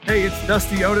Hey, it's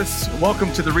Dusty Otis.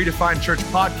 Welcome to the Redefined Church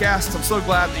podcast. I'm so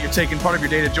glad that you're taking part of your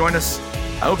day to join us.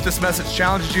 I hope this message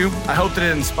challenges you. I hope that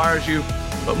it inspires you.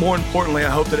 But more importantly,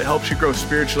 I hope that it helps you grow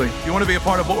spiritually. If you want to be a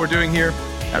part of what we're doing here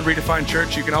at Redefined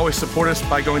Church, you can always support us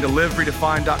by going to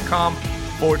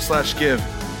liveredefined.com/give.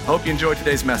 I hope you enjoyed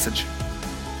today's message.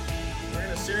 We're in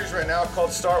a series right now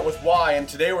called Start With Why, and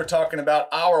today we're talking about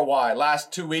our why.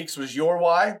 Last 2 weeks was your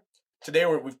why. Today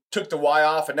we took the why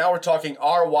off, and now we're talking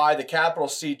our why, the capital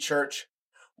C church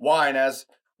why. And as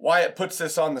Wyatt puts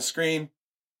this on the screen,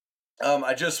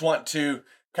 I just want to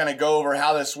kind of go over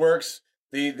how this works.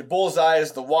 The bullseye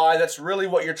is the why. That's really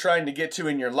what you're trying to get to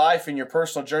in your life, in your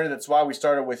personal journey. That's why we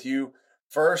started with you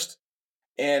first.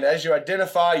 And as you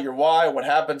identify your why, what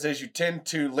happens is you tend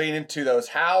to lean into those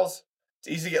hows. It's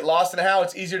easy to get lost in the how.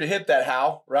 It's easier to hit that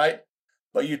how, right?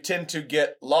 But you tend to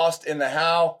get lost in the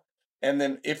how. And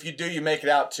then if you do, you make it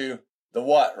out to the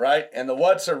what, right? And the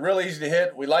what's are really easy to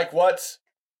hit. We like what's.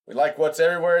 We like what's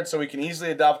everywhere, and so we can easily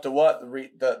adopt the what.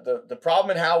 The problem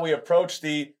in how we approach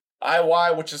the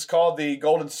IY, which is called the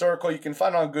golden circle, you can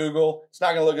find it on Google. It's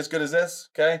not going to look as good as this,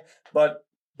 okay? But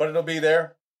it'll be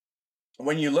there.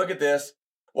 When you look at this,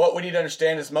 what we need to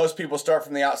understand is most people start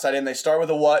from the outside in. They start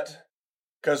with a what,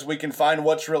 because we can find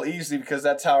what's real easy because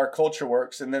that's how our culture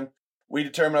works. And then we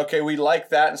determine, okay, we like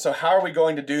that, and so how are we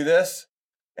going to do this?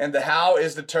 And the how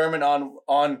is determined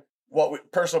on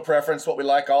personal preference, what we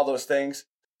like, all those things.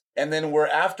 And then we're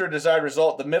after a desired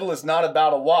result. The middle is not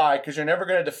about a why, because you're never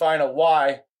going to define a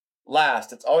why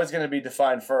last. It's always going to be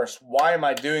defined first. Why am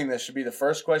I doing this should be the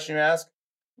first question you ask,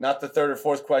 not the third or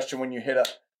fourth question when you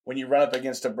run up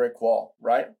against a brick wall,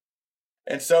 right?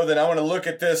 And so then I want to look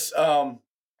at this. I want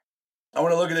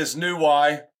to look at this new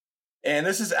why. And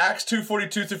this is Acts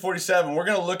 2:42 through 47. We're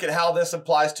going to look at how this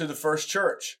applies to the first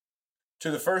church, or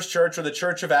the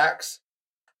church of Acts.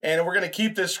 And we're going to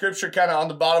keep this scripture kind of on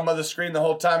the bottom of the screen the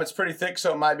whole time. It's pretty thick,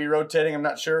 so it might be rotating. I'm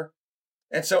not sure.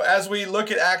 And so as we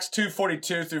look at Acts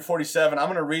 2:42 through 47, I'm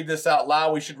going to read this out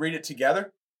loud. We should read it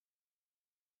together.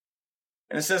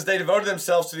 And it says, they devoted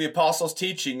themselves to the apostles'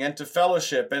 teaching and to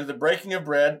fellowship and to the breaking of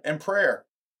bread and prayer.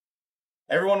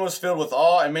 Everyone was filled with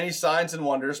awe, and many signs and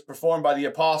wonders performed by the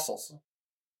apostles.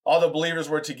 All the believers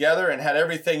were together and had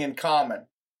everything in common.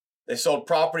 They sold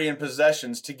property and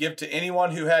possessions to give to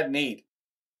anyone who had need.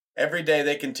 Every day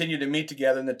they continued to meet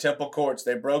together in the temple courts.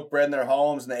 They broke bread in their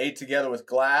homes, and they ate together with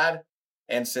glad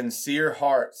and sincere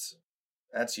hearts.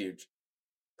 That's huge.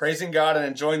 Praising God and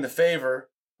enjoying the favor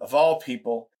of all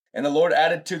people. And the Lord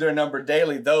added to their number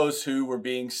daily those who were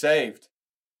being saved.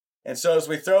 And so as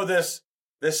we throw this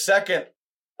second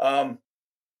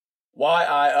why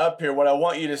up here, what I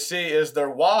want you to see is their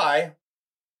why.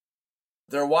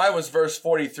 Their why was verse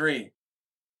 43.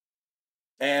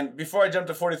 And before I jump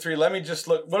to 43, let me just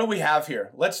look. What do we have here?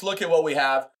 Let's look at what we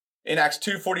have in Acts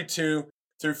 2:42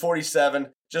 through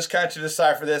 47, just kind of to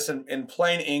decipher this in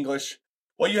plain English.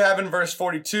 What you have in verse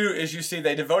 42 is you see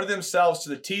they devoted themselves to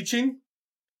the teaching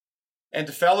and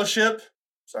to fellowship,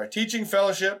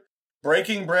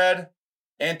 breaking bread,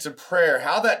 and to prayer.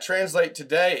 How that translates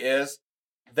today is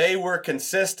they were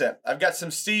consistent. I've got some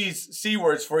C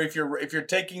words for you if you're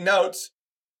taking notes.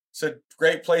 It's a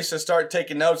great place to start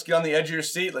taking notes. Get on the edge of your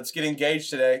seat. Let's get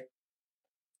engaged today.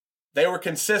 They were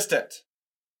consistent.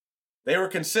 They were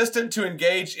consistent to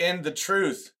engage in the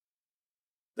truth,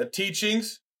 the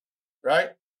teachings,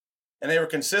 right? And they were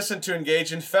consistent to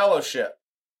engage in fellowship,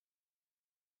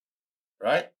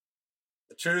 right?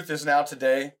 The truth is now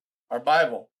today our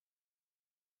Bible.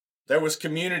 There was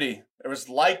community. There was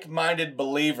like-minded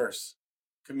believers.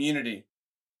 Community.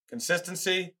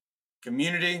 Consistency,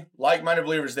 community, like-minded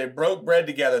believers. They broke bread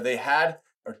together. They had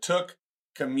or took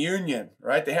communion,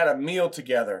 right? They had a meal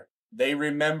together. They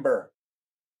remember.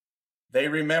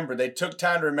 They took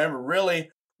time to remember.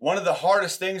 Really, one of the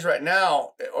hardest things right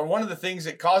now, or one of the things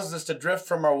that causes us to drift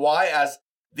from our why as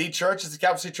the church, as the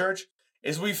Capital C Church,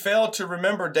 is we fail to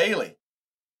remember daily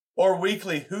or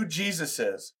weekly who Jesus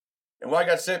is and why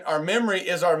God sent. Our memory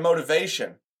is our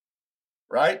motivation,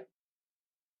 right?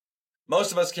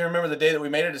 Most of us can remember the day that we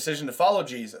made a decision to follow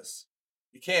Jesus.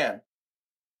 You can.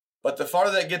 But the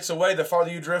farther that gets away, the farther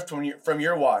you drift from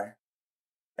your why.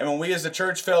 And when we as a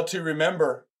church fail to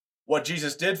remember what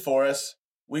Jesus did for us,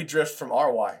 we drift from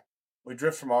our why.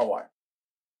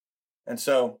 And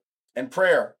so, and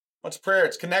prayer. What's prayer?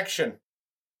 It's connection.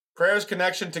 Prayer is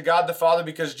connection to God the Father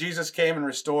because Jesus came and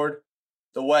restored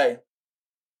the way.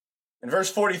 In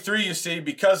verse 43, you see,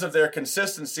 because of their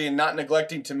consistency and not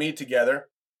neglecting to meet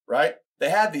together, right? They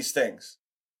had these things.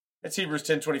 It's Hebrews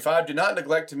 10:25. Do not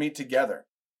neglect to meet together.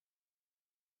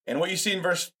 And what you see in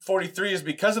verse 43 is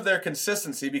because of their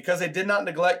consistency, because they did not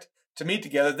neglect to meet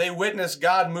together, they witnessed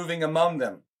God moving among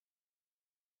them.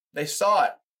 They saw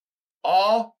it.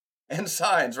 Awe and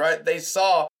signs, right? They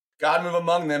saw God move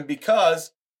among them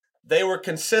because they were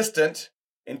consistent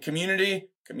in community,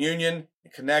 communion,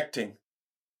 and connecting.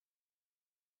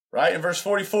 Right? In verse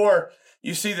 44,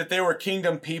 you see that they were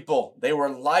kingdom people. They were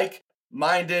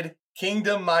like-minded,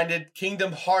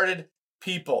 kingdom-hearted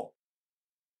people.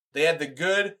 They had the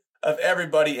good of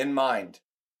everybody in mind,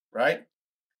 right?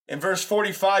 In verse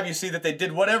 45, you see that they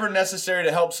did whatever necessary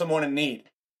to help someone in need.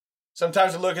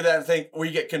 Sometimes I look at that and think,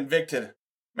 we get convicted.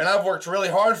 Man, I've worked really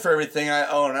hard for everything I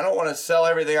own. I don't want to sell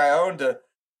everything I own to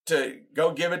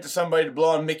go give it to somebody to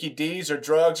blow on Mickey D's or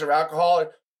drugs or alcohol.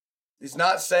 He's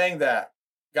not saying that.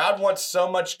 God wants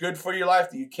so much good for your life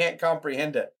that you can't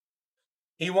comprehend it.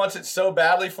 He wants it so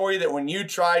badly for you that when you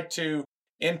try to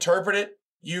interpret it,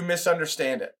 you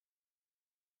misunderstand it.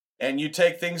 And you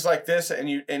take things like this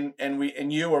and I've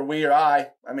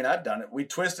done it. We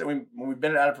twist it when we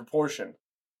bend it out of proportion.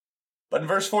 But in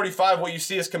verse 45, what you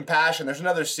see is compassion. There's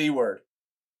another C word.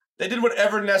 They did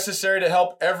whatever necessary to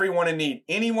help everyone in need.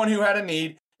 Anyone who had a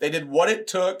need, they did what it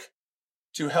took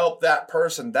to help that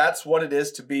person. That's what it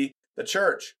is to be the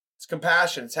church. It's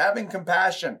compassion. It's having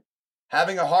compassion,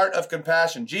 having a heart of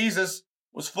compassion. Jesus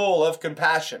was full of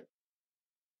compassion.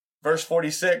 Verse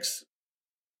 46,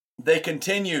 they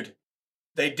continued.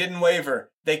 They didn't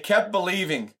waver. They kept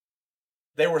believing.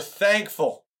 They were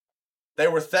thankful. They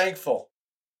were thankful.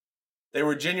 They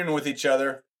were genuine with each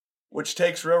other, which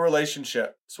takes real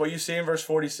relationship. That's what you see in verse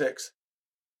 46.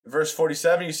 In verse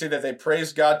 47, you see that they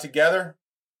praised God together,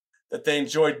 that they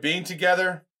enjoyed being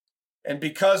together. And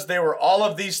because they were all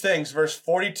of these things, verse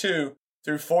 42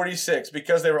 through 46,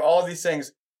 because they were all of these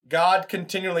things, God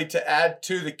continually to add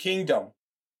to the kingdom.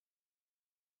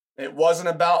 It wasn't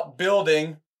about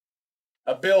building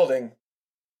a building.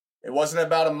 It wasn't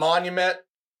about a monument.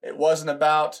 It wasn't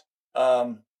about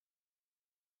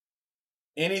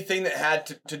anything that had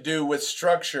to do with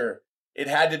structure. It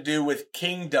had to do with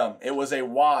kingdom. It was a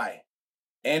why.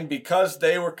 And because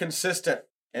they were consistent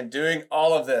in doing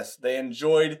all of this, they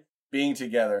enjoyed being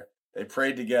together. They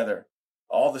prayed together.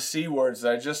 All the C words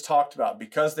that I just talked about,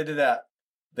 because they did that,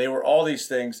 they were all these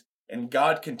things, and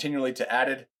God continually to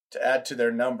add to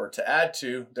their number. To add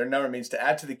to their number means to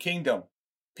add to the kingdom.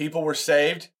 People were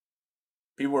saved,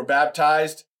 people were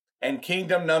baptized, and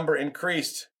kingdom number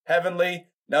increased. Heavenly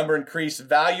number increased.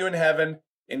 Value in heaven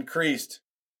increased.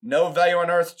 No value on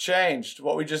earth changed.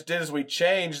 What we just did is we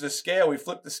changed the scale. We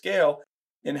flipped the scale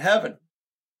in heaven.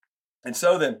 And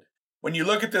so then, when you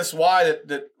look at this why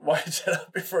that why I set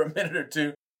up here for a minute or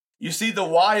two, you see the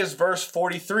why is verse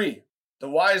 43. The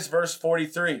why is verse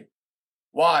 43.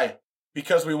 Why?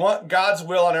 Because we want God's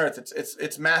will on earth.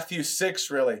 It's Matthew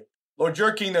 6, really. Lord,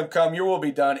 your kingdom come, your will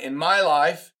be done in my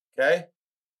life, okay?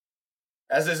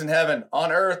 As is in heaven,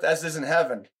 on earth as is in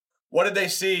heaven. What did they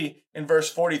see in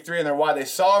verse 43 and their why? They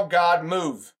saw God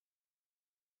move.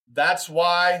 That's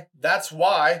why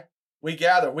we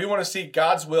gather. We want to see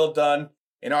God's will done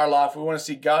in our life. We want to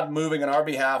see God moving on our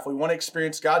behalf. We want to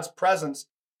experience God's presence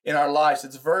in our lives.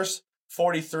 It's verse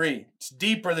 43. It's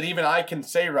deeper than even I can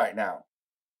say right now.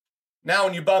 Now,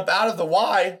 when you bump out of the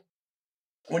why,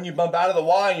 and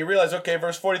you realize, okay,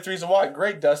 verse 43 is the why.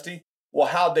 Great, Dusty. Well,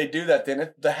 how'd they do that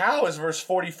then? The how is verse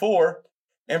 44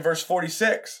 and verse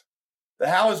 46. The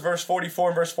how is verse 44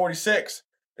 and verse 46.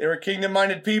 They were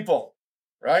kingdom-minded people,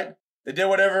 right? They did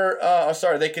whatever,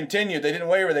 they continued. They didn't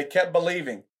waver. They kept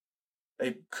believing.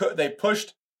 They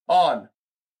pushed on.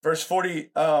 Verse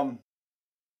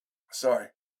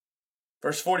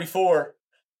 44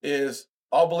 is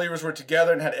all believers were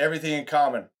together and had everything in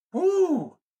common.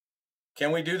 Woo!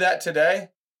 Can we do that today?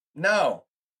 No,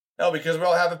 because we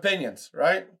all have opinions,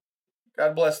 right?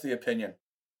 God bless the opinion.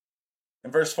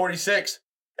 In verse 46,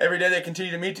 every day they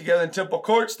continued to meet together in temple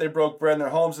courts. They broke bread in their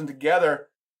homes and together.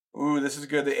 Ooh, this is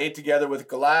good. They ate together with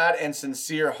glad and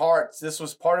sincere hearts. This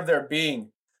was part of their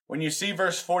being. When you see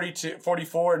verse 42,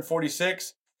 44 and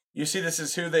 46, you see this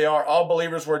is who they are. All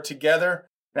believers were together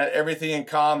and had everything in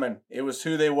common. It was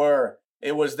who they were.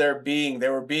 It was their being. They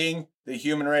were being the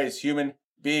human race, human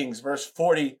beings. Verse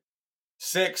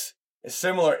 46 is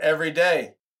similar every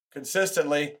day.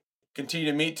 Consistently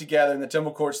continue to meet together in the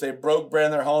temple courts. They broke bread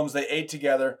in their homes. They ate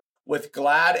together with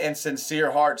glad and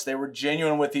sincere hearts. They were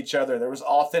genuine with each other. There was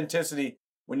authenticity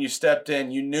when you stepped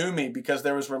in. You knew me because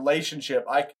there was relationship.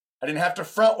 I didn't have to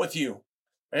front with you.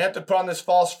 I didn't have to put on this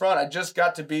false front. I just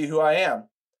got to be who I am.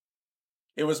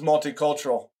 It was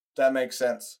multicultural, if that makes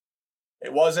sense.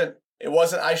 It wasn't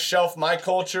I shelf my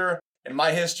culture and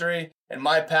my history and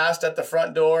my past at the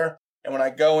front door. And when I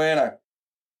go in, I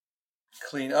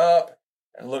clean up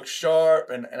and look sharp,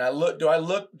 and do I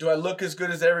look as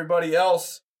good as everybody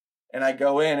else? And I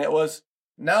go in. It was,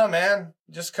 no, man,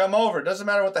 just come over. It doesn't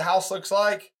matter what the house looks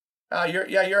like.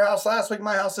 Your house last week,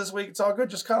 my house this week. It's all good.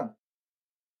 Just come.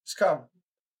 Just come.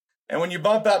 And when you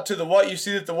bump out to the what, you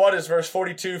see that the what is verse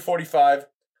 42, 45,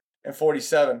 and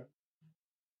 47.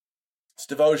 It's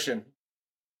devotion.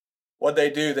 What they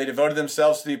do, they devoted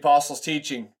themselves to the apostles'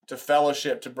 teaching, to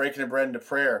fellowship, to breaking of bread, and to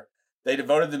prayer. They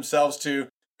devoted themselves to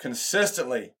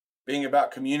consistently being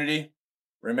about community,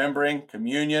 remembering,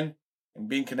 communion, and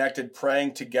being connected,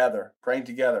 praying together.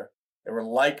 They were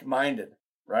like-minded,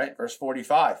 right? Verse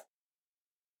 45.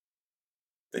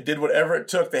 They did whatever it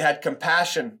took. They had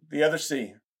compassion, the other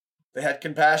C. They had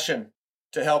compassion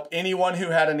to help anyone who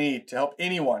had a need,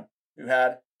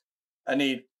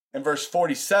 In verse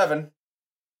 47,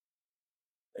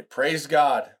 they praised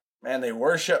God. Man, they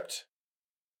worshiped.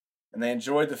 And they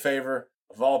enjoyed the favor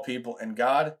of all people. And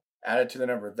God added to the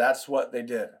number. That's what they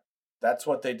did.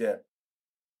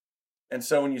 And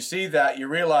so when you see that, you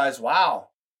realize,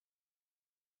 wow,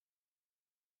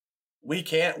 we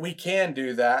can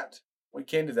do that. We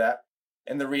can do that.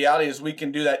 And the reality is we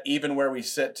can do that even where we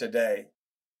sit today.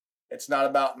 It's not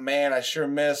about, man, I sure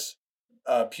miss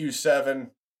pew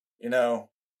 7,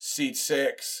 seat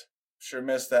 6. Sure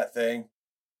miss that thing.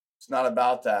 It's not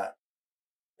about that.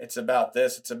 It's about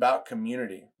this. It's about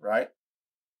community, right?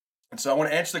 And so I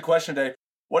want to answer the question today,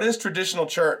 what is traditional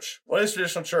church?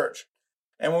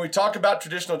 And when we talk about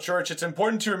traditional church, it's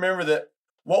important to remember that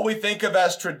what we think of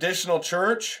as traditional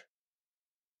church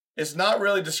is not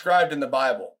really described in the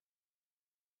Bible.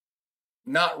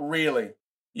 Not really.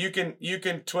 You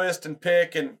can twist and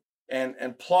pick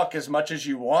and pluck as much as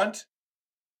you want,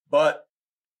 but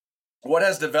what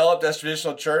has developed as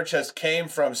traditional church has came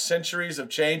from centuries of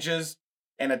changes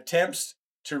and attempts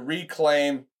to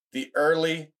reclaim the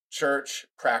early church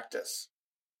practice.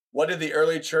 What did the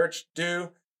early church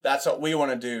do? That's what we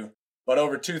want to do. But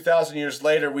over 2,000 years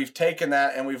later, we've taken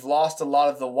that and we've lost a lot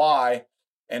of the why,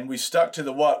 and we stuck to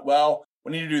the what. Well,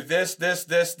 we need to do this,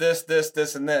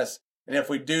 and this. And if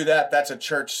we do that, that's a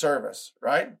church service,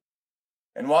 right?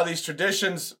 And while these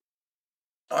traditions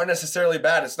aren't necessarily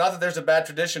bad, it's not that there's a bad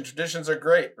tradition. Traditions are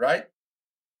great, right?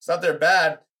 It's not they're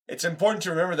bad. It's important to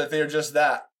remember that they are just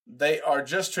that. They are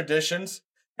just traditions,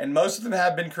 and most of them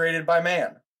have been created by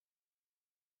man.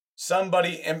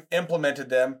 Somebody implemented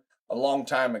them a long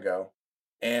time ago,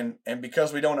 and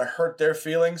because we don't want to hurt their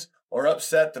feelings or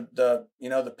upset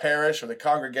the parish or the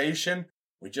congregation,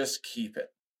 we just keep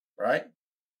it, right?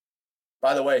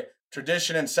 By the way,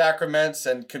 tradition and sacraments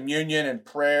and communion and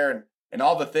prayer and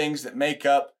all the things that make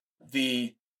up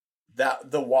the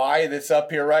why that's up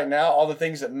here right now, all the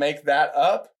things that make that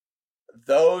up,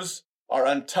 those are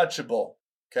untouchable,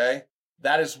 okay?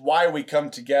 That is why we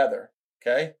come together,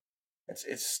 okay?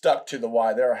 It's stuck to the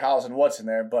why. There are hows and what's in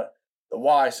there, but the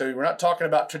why. So we're not talking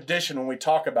about tradition when we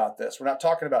talk about this. We're not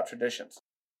talking about traditions,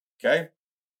 okay?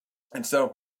 And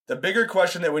so the bigger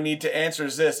question that we need to answer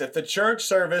is this. If the church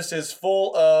service is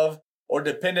full of or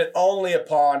dependent only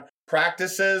upon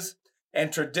practices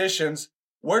and traditions,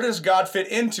 where does God fit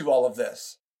into all of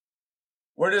this?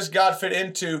 Where does God fit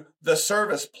into the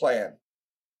service plan?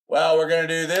 Well, we're going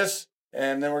to do this,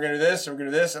 and then we're going to do this, and we're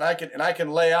going to do this, and I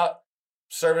can lay out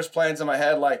service plans in my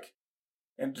head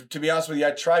and to be honest with you,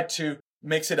 I try to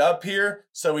mix it up here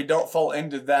so we don't fall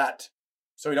into that.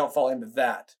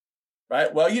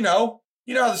 Right? Well, you know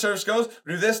how the service goes.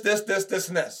 We do this,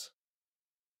 and this.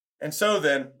 And so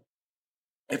then,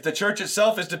 if the church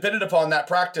itself is dependent upon that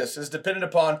practice, is dependent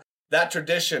upon that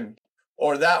tradition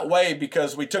or that way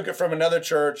because we took it from another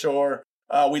church or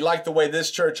we like the way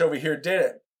this church over here did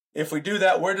it. If we do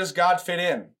that, where does God fit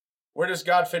in?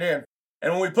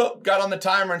 And when we put God on the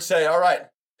timer and say, all right,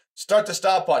 start the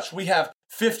stopwatch. We have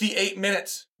 58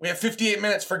 minutes. We have 58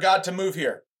 minutes for God to move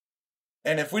here.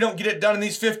 And if we don't get it done in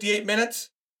these 58 minutes,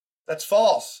 that's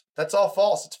false. That's all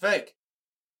false. It's fake.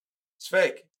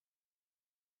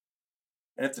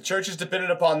 And if the church is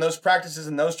dependent upon those practices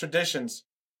and those traditions,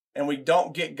 and we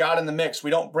don't get God in the mix,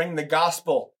 we don't bring the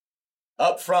gospel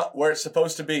up front where it's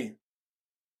supposed to be,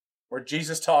 where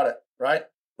Jesus taught it, right?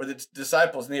 Where the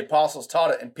disciples and the apostles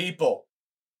taught it and people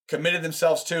committed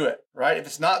themselves to it, right? If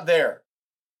it's not there,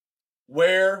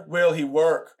 where will he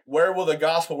work? Where will the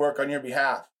gospel work on your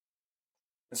behalf?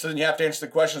 And so then you have to answer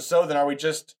the question, so then are we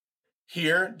just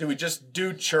here? Do we just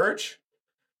do church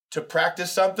to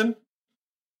practice something?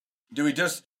 Do we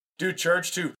just do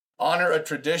church to honor a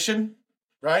tradition,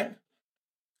 right?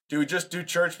 Do we just do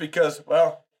church because,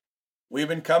 well, we've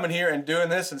been coming here and doing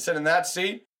this and sitting in that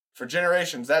seat for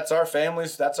generations. That's our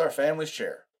family's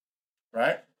chair,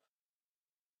 right?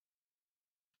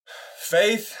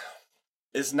 Faith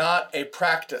is not a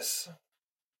practice.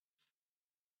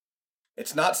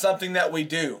 It's not something that we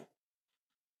do.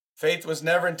 Faith was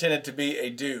never intended to be a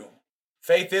do.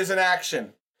 Faith is an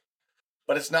action,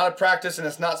 but it's not a practice and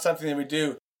it's not something that we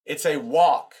do. It's a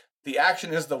walk. The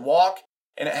action is the walk,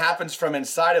 and it happens from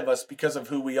inside of us because of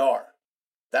who we are.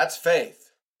 That's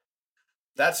faith.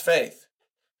 That's faith.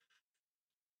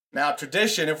 Now,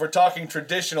 tradition, if we're talking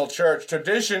traditional church,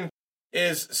 tradition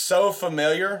is so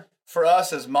familiar for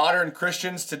us as modern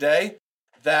Christians today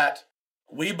that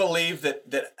we believe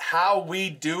that how we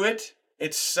do it,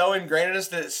 it's so ingrained in us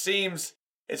that it seems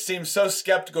so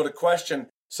skeptical to question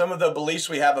some of the beliefs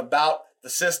we have about the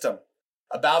system,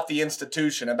 about the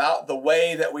institution, about the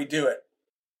way that we do it.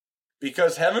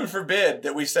 Because heaven forbid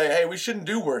that we say, hey, we shouldn't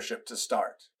do worship to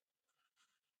start.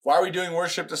 Why are we doing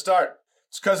worship to start?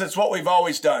 It's because it's what we've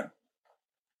always done.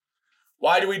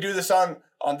 Why do we do this on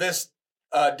this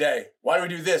day? Why do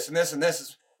we do this and this and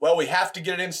this? Well, we have to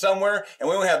get it in somewhere, and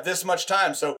we only have this much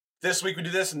time. So this week we do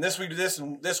this, and this week we do this,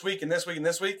 and this week, and this week, and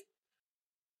this week.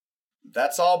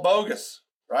 That's all bogus,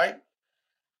 right?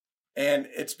 And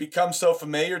it's become so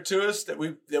familiar to us that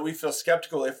we feel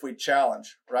skeptical if we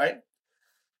challenge, right?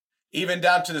 Even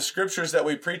down to the scriptures that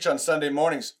we preach on Sunday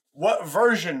mornings. What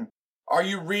version are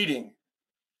you reading?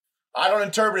 I don't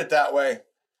interpret it that way.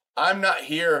 I'm not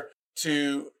here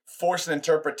to force an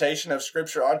interpretation of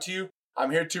scripture onto you.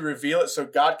 I'm here to reveal it so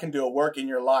God can do a work in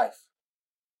your life.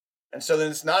 And so then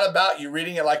it's not about you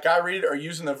reading it like I read it or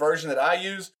using the version that I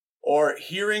use or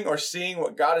hearing or seeing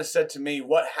what God has said to me,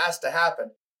 what has to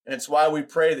happen. And it's why we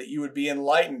pray that you would be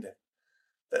enlightened,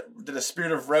 that the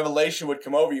spirit of revelation would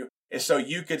come over you, is so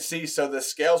you could see, so the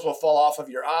scales will fall off of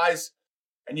your eyes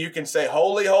and you can say,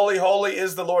 holy, holy, holy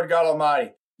is the Lord God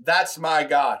Almighty. That's my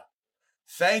God.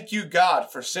 Thank you, God,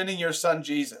 for sending your son,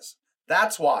 Jesus.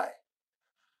 That's why.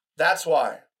 That's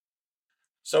why.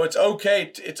 So it's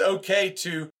okay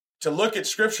to look at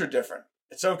scripture different.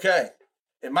 It's okay.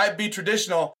 It might be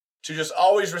traditional to just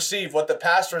always receive what the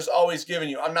pastor has always given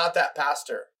you. I'm not that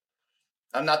pastor.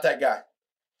 I'm not that guy.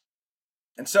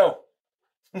 And so,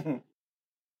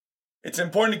 it's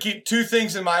important to keep two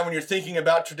things in mind when you're thinking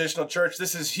about traditional church.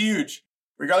 This is huge,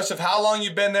 regardless of how long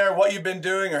you've been there, what you've been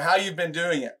doing, or how you've been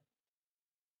doing it.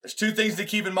 There's two things to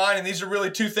keep in mind, and these are really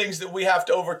two things that we have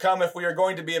to overcome if we are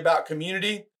going to be about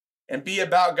community and be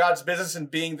about God's business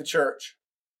and being the church.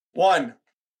 One,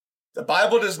 the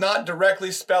Bible does not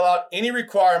directly spell out any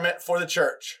requirement for the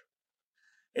church.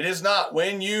 It is not,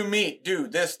 when you meet, do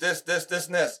this, this, this, this,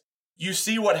 and this. You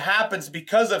see what happens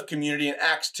because of community in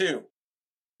Acts 2.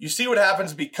 You see what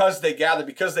happens because they gathered,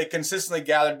 because they consistently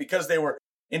gathered, because they were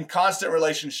in constant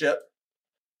relationship.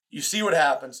 You see what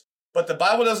happens. But the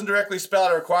Bible doesn't directly spell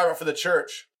out a requirement for the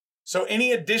church. So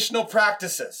any additional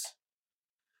practices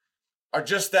are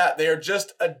just that. They are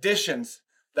just additions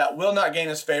that will not gain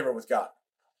us favor with God.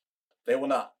 They will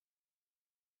not.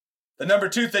 The number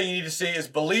two thing you need to see is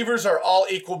believers are all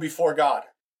equal before God.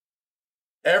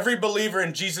 Every believer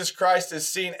in Jesus Christ is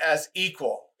seen as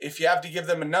equal. If you have to give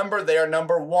them a number, they are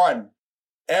number one.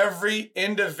 Every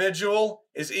individual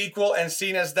is equal and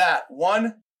seen as that.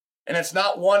 One. And it's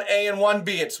not 1A and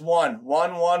 1B. It's one.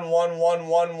 One, one, one, one,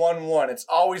 one, one, one. It's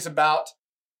always about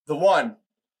the one.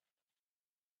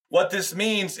 What this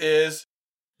means is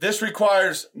this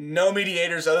requires no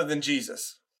mediators other than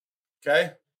Jesus.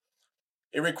 Okay?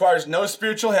 It requires no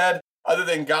spiritual head other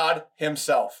than God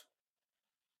himself.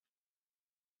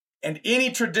 And any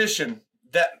tradition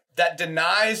that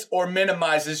denies or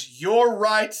minimizes your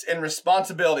rights and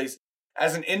responsibilities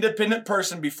as an independent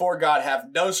person before God have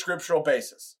no scriptural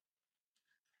basis.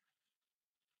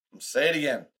 I'll say it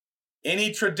again.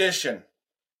 Any tradition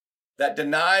that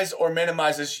denies or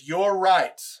minimizes your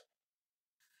rights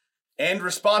and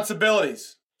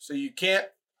responsibilities, so you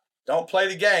don't play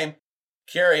the game,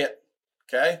 carry it,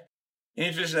 okay?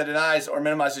 Any tradition that denies or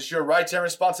minimizes your rights and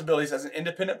responsibilities as an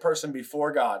independent person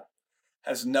before God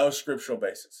has no scriptural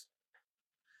basis.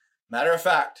 Matter of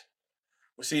fact,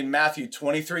 we see in Matthew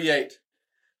 23:8,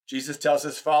 Jesus tells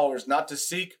his followers not to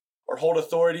seek or hold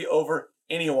authority over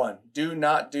anyone. Do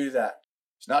not do that.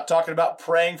 He's not talking about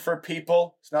praying for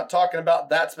people. He's not talking about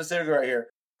that specifically right here.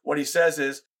 What he says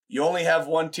is, you only have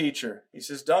one teacher. He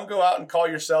says, don't go out and call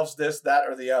yourselves this, that,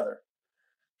 or the other.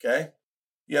 Okay?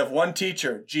 You have one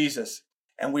teacher, Jesus,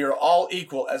 and we are all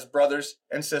equal as brothers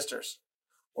and sisters.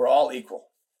 We're all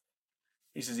equal.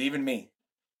 He says, even me.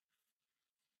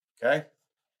 Okay?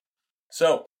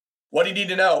 So, what do you need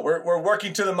to know? We're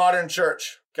working to the modern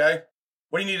church. Okay?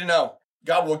 What do you need to know?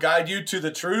 God will guide you to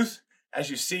the truth as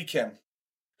you seek him.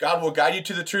 God will guide you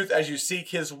to the truth as you seek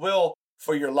his will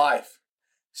for your life.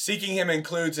 Seeking him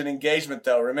includes an engagement,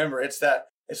 though. Remember, it's what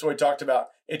we talked about.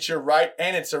 It's your right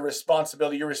and it's a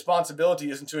responsibility. Your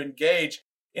responsibility isn't to engage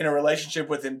in a relationship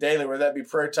with him daily, whether that be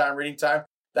prayer time, reading time.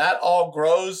 That all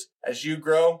grows as you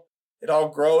grow. It all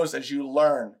grows as you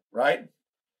learn, right?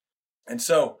 And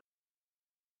so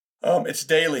it's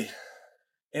daily.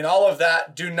 In all of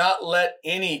that, do not let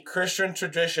any Christian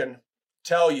tradition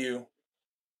tell you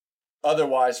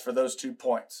otherwise for those 2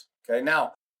 points. Okay,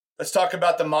 now let's talk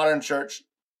about the modern church.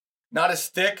 Not as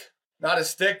thick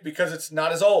because it's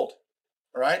not as old,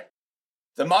 all right?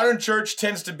 The modern church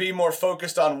tends to be more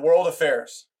focused on world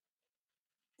affairs.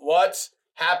 What's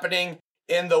happening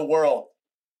in the world?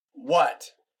 What?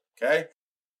 Okay?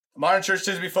 The modern church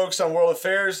tends to be focused on world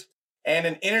affairs and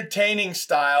an entertaining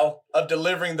style of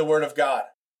delivering the word of God.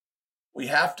 We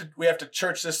have to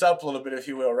church this up a little bit, if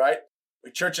you will, right?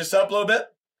 We church this up a little bit,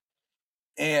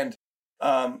 and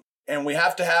we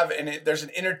have to have, and there's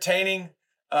an entertaining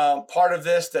part of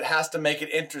this that has to make it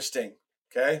interesting.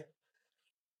 Okay,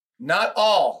 not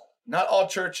all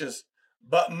churches,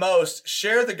 but most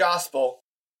share the gospel,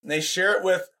 and they share it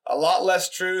with a lot less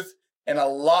truth and a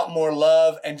lot more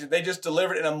love, and they just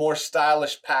deliver it in a more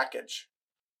stylish package.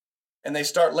 And they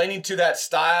start leaning to that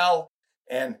style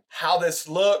and how this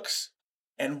looks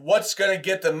and what's going to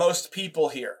get the most people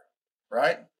here,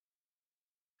 right?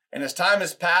 And as time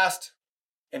has passed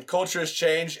and culture has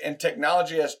changed and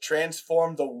technology has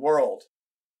transformed the world,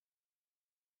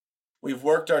 we've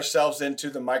worked ourselves into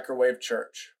the microwave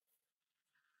church,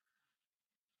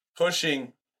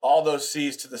 pushing all those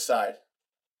C's to the side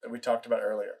that we talked about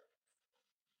earlier.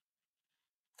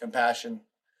 Compassion,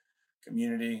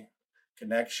 community,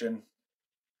 connection.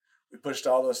 We pushed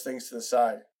all those things to the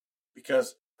side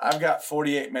because I've got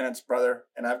 48 minutes, brother,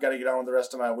 and I've got to get on with the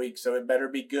rest of my week, so it better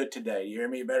be good today. You hear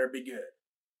me? It better be good.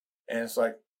 And it's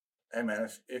like, hey, man,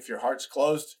 if your heart's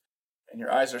closed and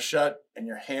your eyes are shut and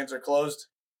your hands are closed,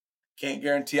 can't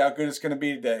guarantee how good it's going to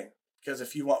be today. Because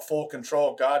if you want full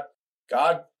control, God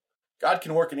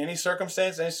can work in any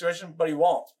circumstance, any situation, but he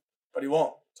won't.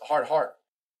 It's a hard heart.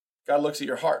 God looks at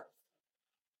your heart.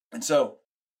 And so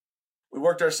we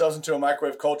worked ourselves into a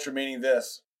microwave culture, meaning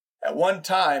this. At one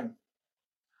time,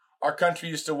 our country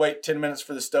used to wait 10 minutes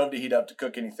for the stove to heat up to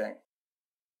cook anything.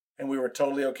 And we were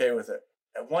totally okay with it.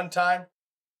 At one time,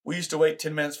 we used to wait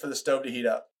 10 minutes for the stove to heat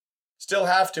up. Still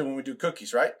have to when we do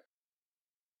cookies, right?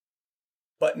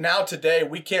 But now today,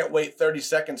 we can't wait 30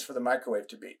 seconds for the microwave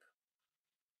to beep.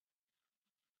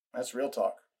 That's real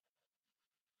talk.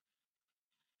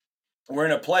 We're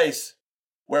in a place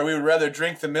where we would rather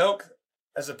drink the milk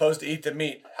as opposed to eat the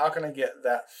meat. How can I get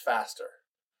that faster?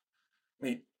 Let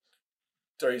me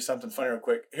throw you something funny real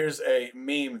quick. Here's a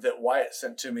meme that Wyatt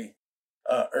sent to me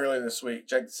earlier this week.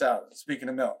 Check this out. Speaking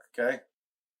of milk, okay?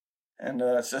 And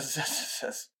it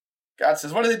says, God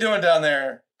says, what are they doing down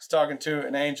there? He's talking to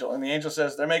an angel. And the angel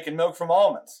says, they're making milk from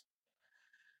almonds.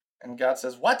 And God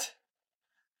says, what?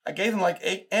 I gave them like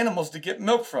 8 animals to get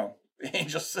milk from. The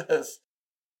angel says,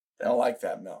 they don't like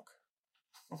that milk.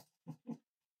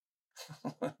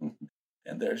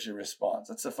 And there's your response.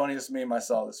 That's the funniest meme I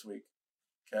saw this week.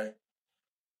 Okay.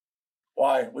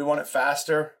 Why? We want it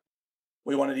faster.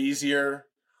 We want it easier.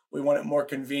 We want it more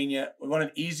convenient. We want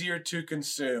it easier to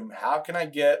consume. How can I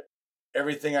get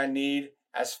everything I need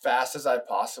as fast as I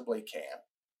possibly can?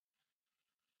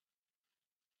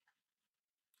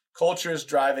 Culture is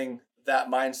driving that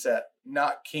mindset,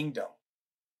 not kingdom.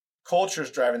 Culture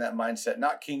is driving that mindset,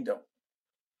 not kingdom.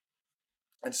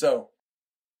 And so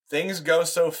things go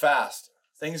so fast.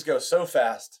 Things go so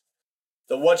fast.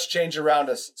 The what's changed around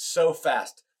us so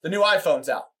fast. The new iPhone's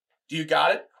out. Do you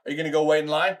got it? Are you going to go wait in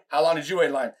line? How long did you wait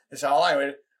in line? This is how long I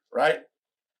waited, right?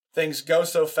 Things go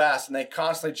so fast and they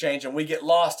constantly change and we get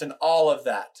lost in all of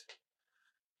that.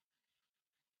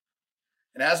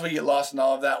 And as we get lost in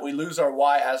all of that, we lose our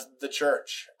why as the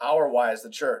church, our why as the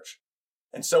church.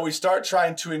 And so we start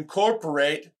trying to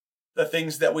incorporate the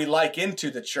things that we like into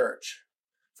the church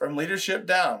from leadership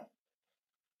down.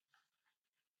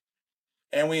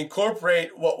 And we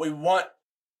incorporate what we want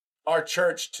our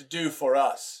church to do for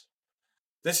us.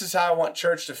 This is how I want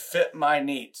church to fit my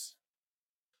needs.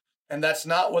 And that's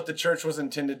not what the church was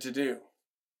intended to do.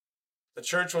 The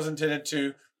church was intended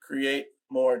to create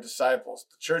more disciples.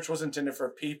 The church was intended for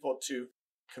people to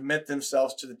commit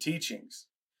themselves to the teachings,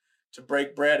 to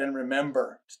break bread and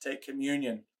remember, to take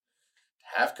communion,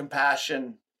 to have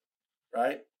compassion,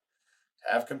 right?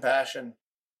 To have compassion,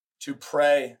 to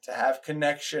pray, to have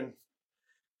connection,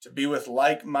 to be with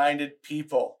like-minded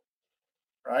people,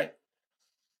 right?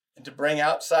 And to bring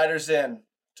outsiders in,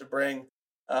 to bring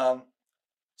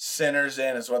sinners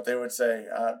in is what they would say.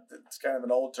 It's kind of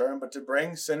an old term, but to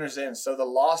bring sinners in. So the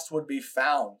lost would be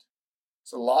found.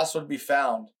 So the lost would be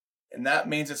found. And that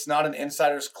means it's not an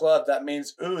insider's club. That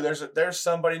means, ooh, there's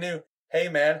somebody new. Hey,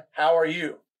 man, how are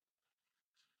you?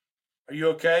 Are you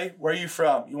okay? Where are you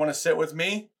from? You want to sit with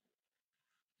me?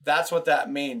 That's what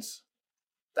that means.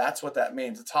 That's what that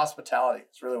means. It's hospitality.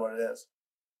 It's really what it is.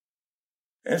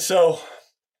 And so,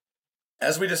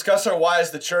 as we discuss our why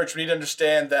as the church, we need to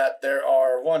understand that there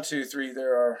are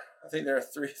I think there are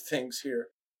three things here.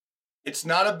 It's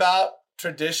not about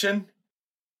tradition,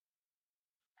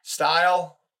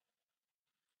 style,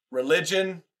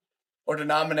 religion, or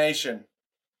denomination.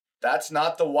 That's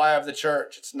not the why of the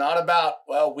church. It's not about,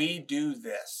 well, we do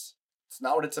this. It's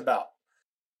not what it's about.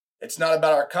 It's not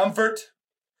about our comfort.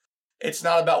 It's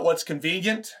not about what's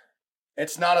convenient.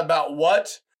 It's not about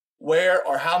what, where,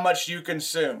 or how much you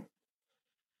consume.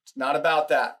 It's not about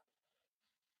that.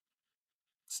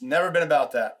 It's never been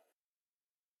about that.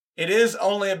 It is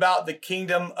only about the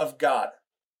kingdom of God.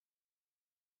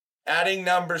 Adding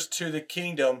numbers to the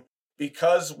kingdom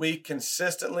because we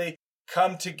consistently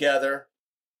come together,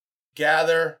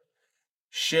 gather,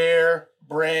 share,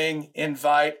 bring,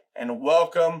 invite, and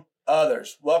welcome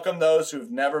others. Welcome those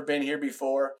who've never been here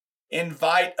before.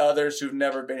 Invite others who've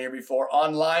never been here before.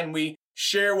 Online, we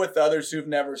share with others who've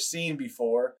never seen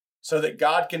before so that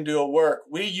God can do a work.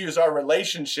 We use our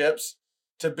relationships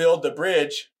to build the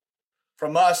bridge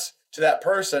from us to that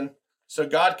person so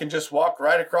God can just walk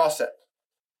right across it.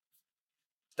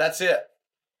 That's it.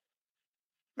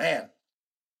 Man.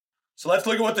 So let's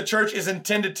look at what the church is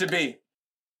intended to be.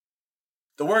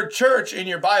 The word church in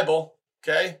your Bible,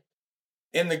 okay,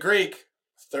 in the Greek,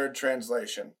 third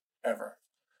translation ever.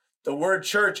 The word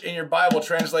church in your Bible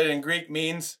translated in Greek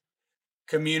means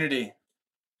community.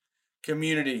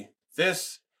 Community.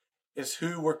 This is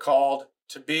who we're called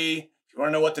to be. If you want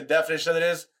to know what the definition of it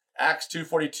is, Acts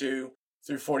 2:42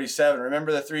 through 47.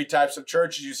 Remember the three types of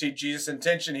churches. You see Jesus'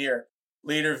 intention here.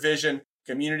 Leader, vision,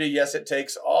 community. Yes, it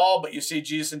takes all, but you see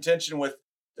Jesus' intention with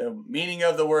the meaning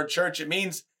of the word church. It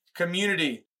means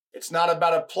community. It's not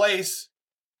about a place.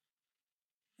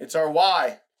 It's our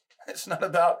why. It's not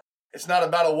about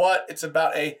a what. It's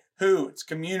about a who. It's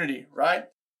community, right?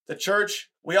 The church,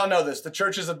 we all know this. The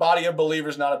church is a body of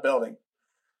believers, not a building.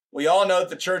 We all know that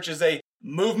the church is a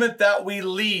movement that we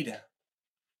lead,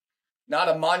 not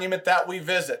a monument that we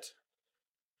visit.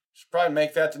 Should probably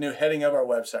make that the new heading of our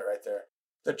website right there.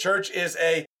 The church is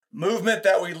a movement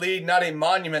that we lead, not a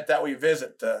monument that we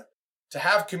visit. To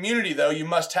have community, though, you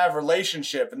must have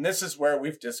relationship, and this is where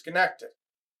we've disconnected.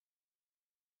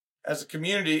 As a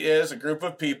community is a group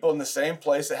of people in the same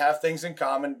place that have things in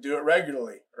common, do it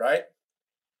regularly, right?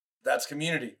 That's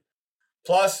community.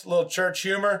 Plus, a little church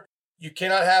humor. You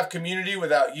cannot have community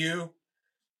without you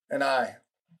and I.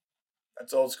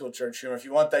 That's old school church humor. If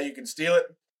you want that, you can steal it.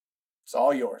 It's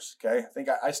all yours, okay? I think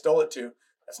I stole it too.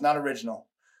 That's not original.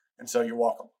 And so you're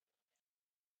welcome.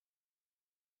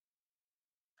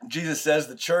 Jesus says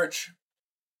the church,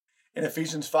 in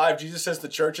Ephesians 5, Jesus says the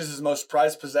church is his most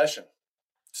prized possession.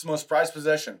 It's the most prized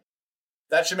possession.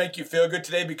 That should make you feel good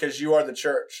today because you are the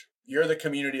church. You're the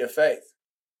community of faith.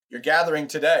 You're gathering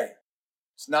today.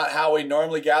 It's not how we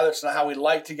normally gather. It's not how we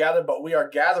like to gather, but we are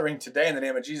gathering today in the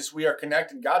name of Jesus. We are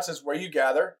connected. God says, where you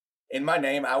gather in my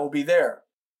name, I will be there.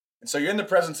 And so you're in the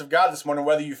presence of God this morning,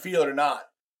 whether you feel it or not,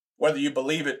 whether you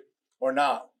believe it or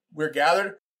not. We're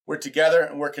gathered, we're together,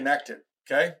 and we're connected,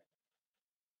 okay?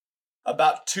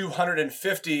 About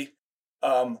 250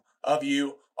 of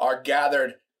you are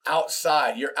gathered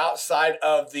outside. You're outside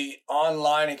of the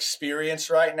online experience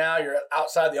right now. You're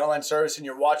outside the online service and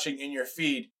you're watching in your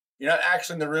feed. You're not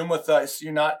actually in the room with us.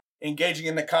 You're not engaging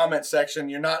in the comment section.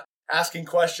 You're not asking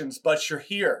questions, but you're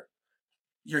here.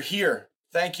 You're here.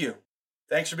 Thank you.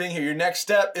 Thanks for being here. Your next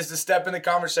step is to step in the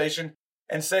conversation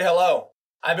and say hello.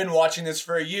 I've been watching this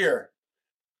for a year.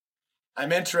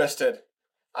 I'm interested.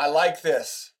 I like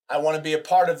this. I want to be a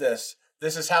part of this.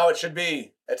 This is how it should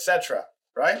be, etc.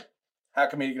 Right? How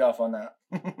can we get off on that?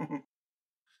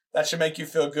 That should make you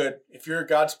feel good. If you're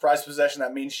God's prized possession,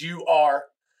 that means you are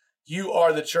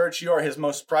the church. You are his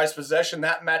most prized possession.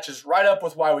 That matches right up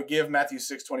with why we give Matthew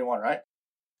 6:21, right?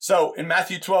 So in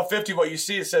Matthew 12:50, what you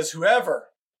see, it says, whoever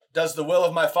does the will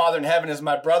of my Father in heaven is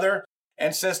my brother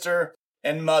and sister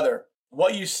and mother.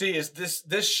 What you see is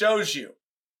this shows you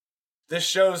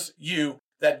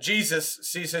that Jesus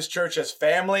sees his church as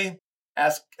family,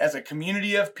 as a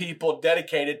community of people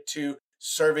dedicated to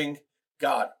serving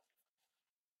God.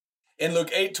 In Luke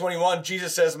 8:21,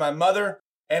 Jesus says, my mother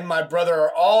and my brother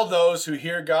are all those who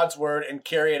hear God's word and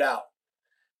carry it out.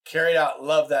 Carry it out.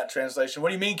 Love that translation. What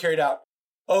do you mean carry it out?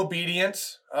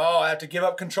 obedience. Oh, I have to give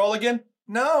up control again?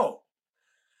 No.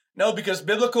 No, because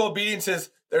biblical obedience is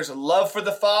there's a love for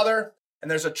the Father and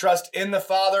there's a trust in the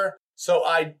Father. So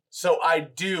I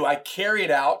carry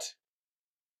it out.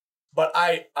 But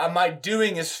my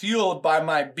doing is fueled by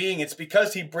my being. It's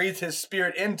because he breathed his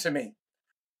spirit into me.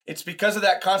 It's because of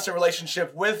that constant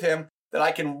relationship with him that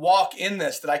I can walk in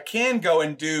this, that I can go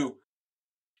and do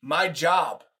my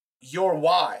job, your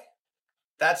why.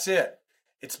 That's it.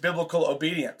 It's biblical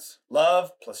obedience.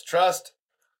 Love plus trust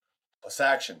plus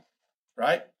action,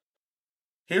 right?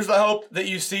 Here's the hope that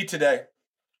you see today.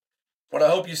 What I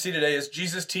hope you see today is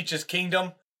Jesus teaches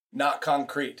kingdom, not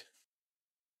concrete.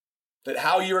 That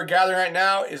how you are gathering right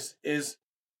now is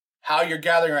how you're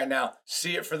gathering right now.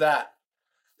 See it for that.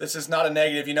 This is not a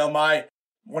negative. You know,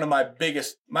 one of my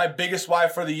biggest why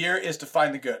for the year is to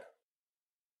find the good.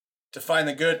 To find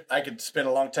the good, I could spend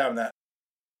a long time on that.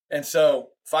 And so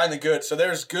find the good. So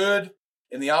there's good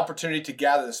in the opportunity to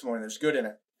gather this morning. There's good in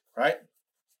it, right?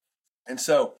 And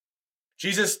so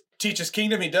Jesus teaches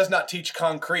kingdom. He does not teach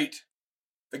concrete.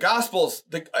 The Gospels,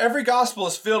 every gospel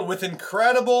is filled with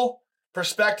incredible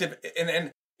perspective.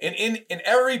 In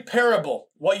every parable,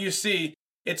 what you see,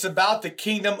 it's about the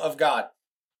kingdom of God.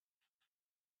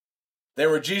 They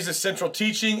were Jesus' central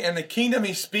teaching, and the kingdom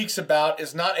he speaks about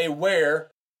is not a where,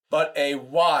 but a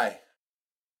why.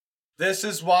 This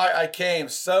is why I came,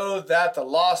 so that the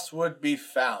lost would be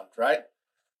found, right?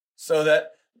 So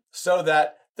that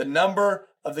the number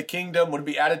of the kingdom would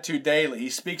be added to daily. He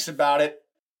speaks about it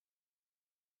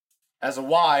as a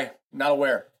why, not a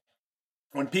where.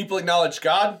 When people acknowledge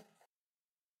God,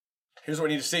 here's what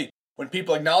we need to see. When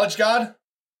people acknowledge God,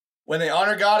 when they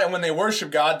honor God, and when they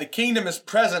worship God, the kingdom is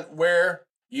present where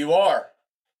you are,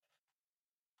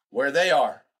 where they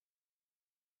are.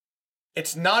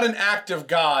 It's not an act of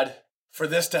God for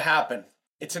this to happen.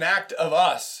 It's an act of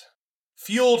us,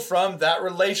 fueled from that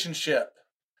relationship.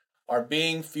 Our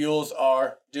being fuels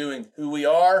our doing. Who we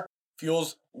are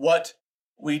fuels what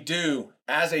we do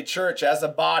as a church, as a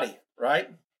body,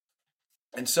 right?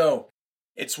 And so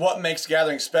it's what makes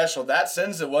gathering special. That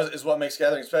sentence is what makes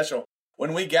gathering special.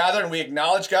 When we gather and we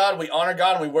acknowledge God, we honor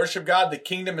God, and we worship God, the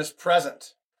kingdom is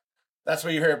present. That's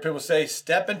what you hear people say,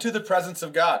 step into the presence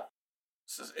of God.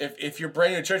 If you're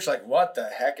brand new to church, like, what the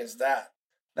heck is that?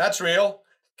 That's real,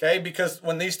 okay? Because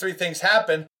when these three things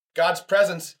happen, God's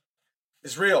presence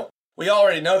is real. We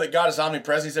already know that God is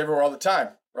omnipresent. He's everywhere all the time,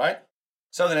 right?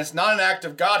 So then it's not an act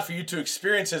of God for you to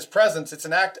experience his presence. It's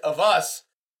an act of us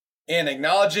in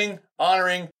acknowledging,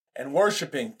 honoring, and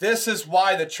worshiping. This is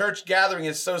why the church gathering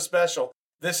is so special.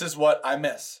 This is what I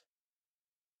miss.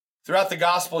 Throughout the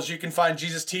Gospels, you can find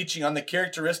Jesus teaching on the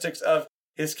characteristics of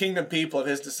his kingdom people, of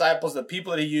his disciples, the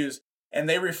people that he used, and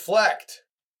they reflect.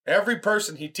 Every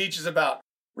person he teaches about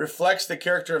reflects the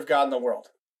character of God in the world.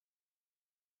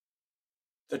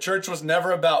 The church was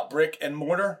never about brick and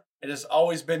mortar. It has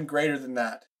always been greater than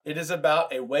that. It is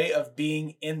about a way of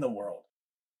being in the world.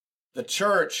 The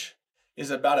church is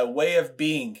about a way of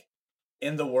being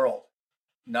in the world,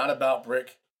 not about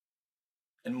brick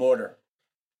and mortar.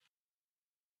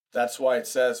 That's why it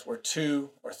says where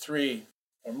 2 or 3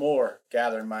 or more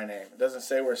gather in my name. It doesn't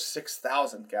say where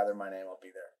 6,000 gather in my name, I'll be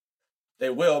there. They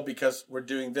will, because we're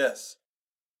doing this.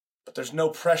 But there's no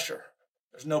pressure.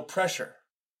 There's no pressure.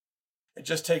 It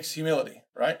just takes humility,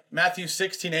 right? Matthew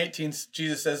 16:18,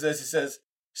 Jesus says this. He says,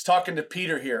 he's talking to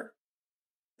Peter here.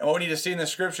 And what we need to see in the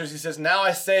scriptures, he says, now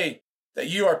I say that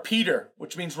you are Peter,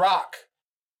 which means rock.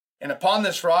 And upon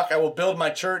this rock I will build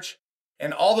my church,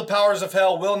 and all the powers of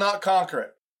hell will not conquer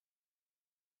it.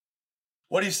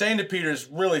 What he's saying to Peter is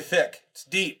really thick. It's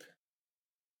deep.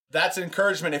 That's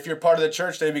encouragement if you're part of the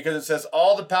church today, because it says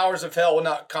all the powers of hell will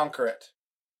not conquer it.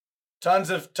 Tons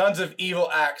of evil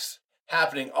acts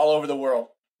happening all over the world.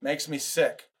 Makes me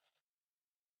sick.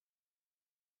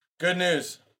 Good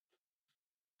news.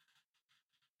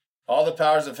 All the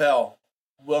powers of hell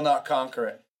will not conquer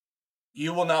it.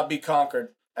 You will not be conquered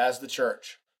as the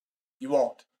church. You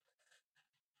won't.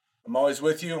 I'm always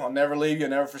with you. I'll never leave you.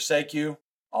 I'll never forsake you.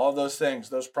 All of those things,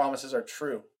 those promises are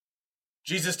true.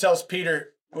 Jesus tells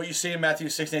Peter, what you see in Matthew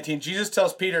 16:18, Jesus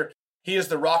tells Peter he is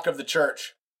the rock of the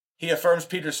church. He affirms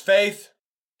Peter's faith.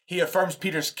 He affirms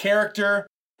Peter's character.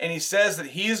 And he says that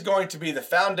he is going to be the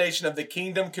foundation of the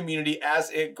kingdom community as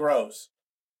it grows.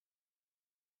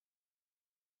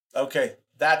 Okay,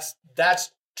 that's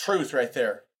truth right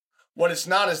there. What it's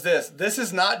not is this. This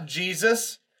is not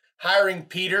Jesus hiring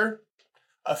Peter,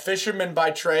 a fisherman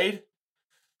by trade,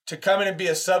 to come in and be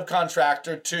a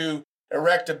subcontractor to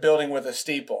erect a building with a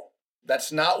steeple.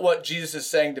 That's not what Jesus is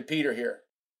saying to Peter here.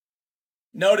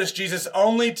 Notice Jesus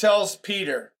only tells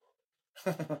Peter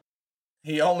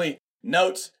He only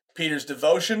notes Peter's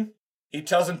devotion. He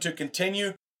tells him to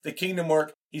continue the kingdom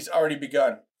work he's already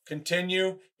begun.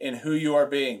 Continue in who you are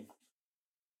being.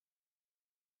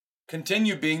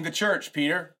 Continue being the church,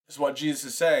 Peter, is what Jesus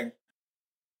is saying.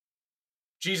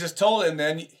 Jesus told him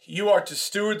then, you are to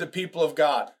steward the people of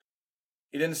God.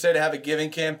 He didn't say to have a giving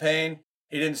campaign.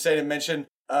 He didn't say to mention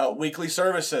weekly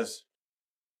services.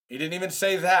 He didn't even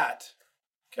say that.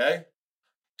 Okay?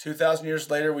 2,000 years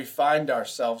later, we find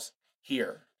ourselves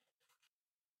here.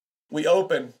 We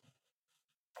open.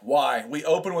 Why? We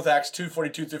open with Acts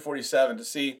 2:42 through 47 to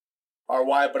see our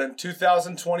why. But in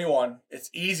 2021, it's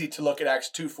easy to look at Acts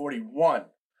 2:41.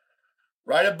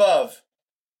 Right above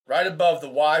the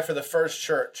why for the first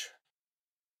church.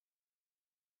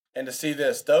 And to see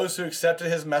this, those who accepted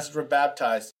his message were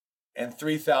baptized, and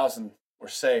 3,000 were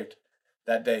saved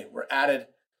that day, were added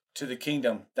to the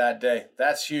kingdom that day.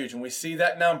 That's huge. And we see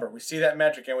that number, we see that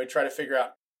metric, and we try to figure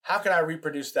out, how can I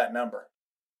reproduce that number?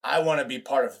 I want to be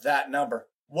part of that number.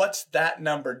 What's that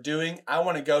number doing? I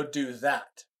want to go do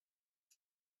that.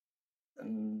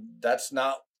 And that's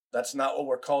not what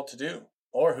we're called to do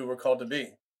or who we're called to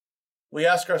be. We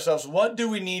ask ourselves, what do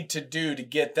we need to do to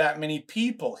get that many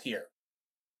people here?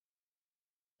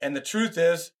 And the truth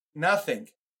is, nothing.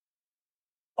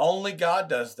 Only God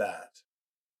does that.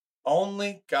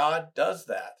 Only God does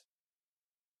that.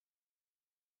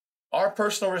 Our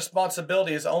personal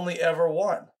responsibility is only ever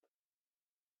one.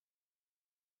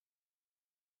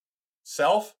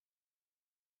 Self,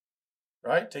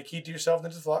 right? Take heed to yourself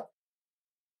and to the flock.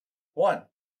 One.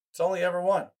 It's only ever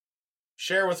one.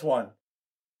 Share with one.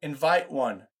 Invite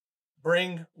one.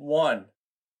 Bring one.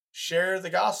 Share the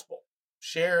gospel.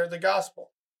 Share the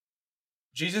gospel.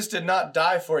 Jesus did not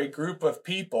die for a group of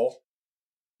people.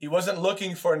 He wasn't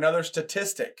looking for another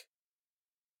statistic.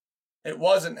 It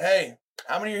wasn't, hey,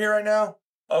 how many are here right now?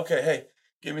 Okay, hey,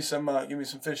 give me some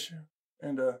fish.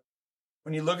 And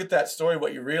when you look at that story,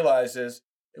 what you realize is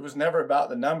it was never about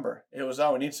the number. It was,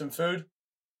 we need some food.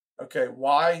 Okay,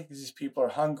 why? Because these people are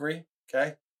hungry.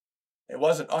 Okay, it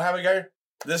wasn't, how many guys?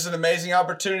 This is an amazing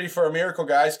opportunity for a miracle,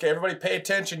 guys. Okay, everybody, pay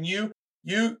attention. You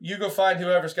go find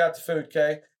whoever's got the food.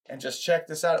 Okay, and just check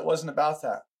this out. It wasn't about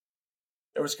that.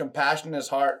 There was compassion in his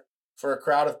heart for a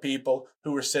crowd of people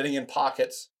who were sitting in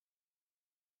pockets.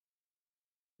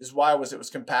 His why was it was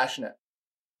compassionate.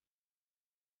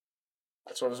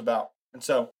 That's what it was about. And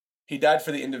so he died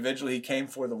for the individual. He came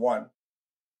for the one.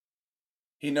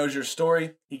 He knows your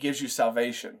story. He gives you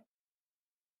salvation.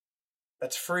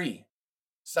 That's free.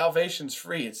 Salvation's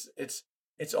free.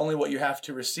 It's only what you have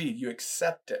to receive. You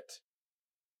accept it.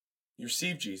 You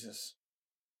receive Jesus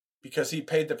because he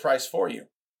paid the price for you.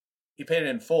 He paid it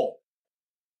in full.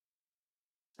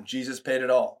 Jesus paid it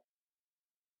all.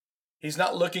 He's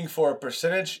not looking for a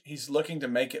percentage. He's looking to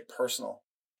make it personal.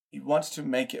 He wants to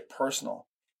make it personal.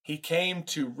 He came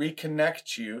to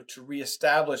reconnect you, to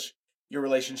reestablish your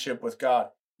relationship with God.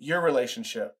 Your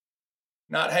relationship.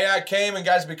 Not, hey, I came, and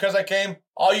guys, because I came,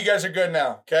 all you guys are good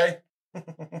now, okay?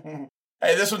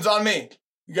 Hey, this one's on me.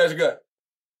 You guys are good.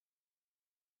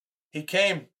 He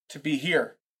came to be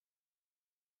here.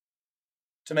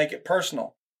 To make it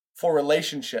personal. For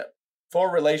relationship. For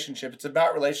relationship. It's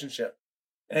about relationship.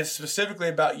 And it's specifically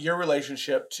about your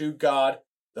relationship to God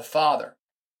the Father.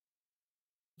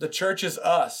 The church is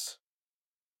us.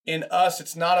 In us,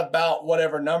 it's not about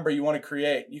whatever number you want to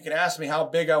create. You can ask me how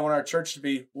big I want our church to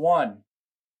be. One.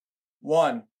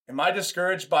 Am I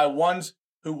discouraged by ones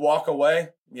who walk away?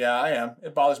 Yeah, I am.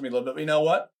 It bothers me a little bit. But you know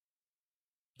what?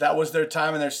 That was their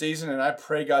time and their season, and I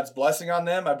pray God's blessing on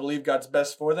them. I believe God's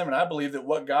best for them, and I believe that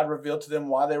what God revealed to them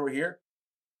while they were here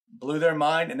blew their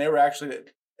mind, and they were actually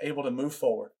able to move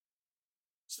forward.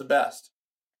 It's the best.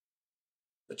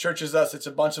 The church is us. It's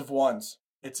a bunch of ones.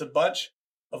 It's a bunch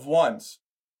of ones.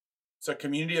 It's a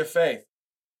community of faith.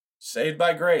 Saved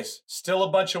by grace. Still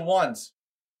a bunch of ones.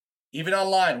 Even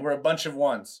online, we're a bunch of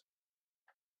ones.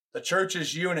 The church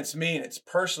is you and it's me and it's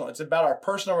personal. It's about our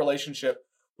personal relationship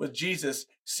with Jesus,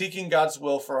 seeking God's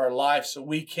will for our life so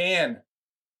we can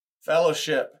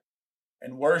fellowship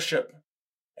and worship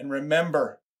and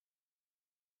remember,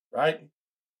 right?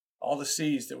 All the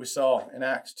C's that we saw in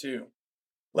Acts 2.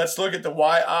 Let's look at the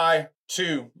why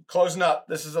 2. Closing up.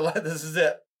 This is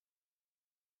it.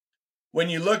 When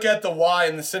you look at the why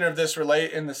in the center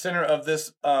of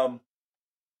this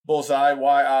bullseye,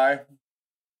 why.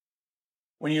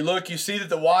 When you look, you see that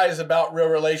the why is about real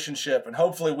relationship, and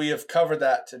hopefully we have covered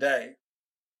that today.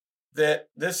 That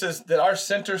our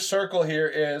center circle here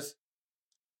is,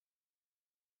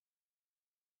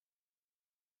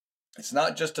 it's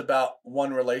not just about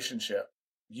one relationship.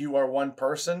 You are one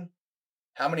person.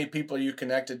 How many people are you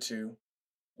connected to?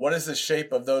 What is the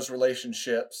shape of those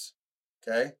relationships?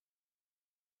 Okay.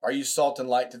 Are you salt and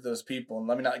light to those people? And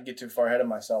let me not get too far ahead of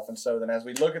myself. And so then as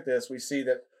we look at this, we see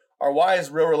that our why is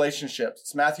real relationships.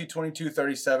 It's Matthew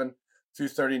 22:37 through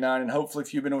 39. And hopefully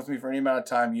if you've been with me for any amount of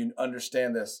time, you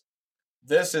understand this.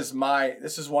 This is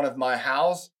one of my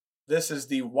hows. This is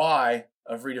the why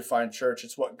of Redefined Church.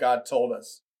 It's what God told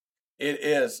us. It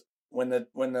is when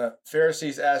the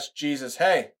Pharisees asked Jesus,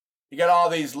 hey, you got all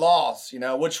these laws,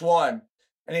 which one?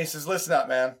 And he says, listen up,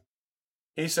 man.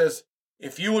 He says,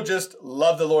 if you will just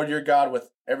love the Lord your God with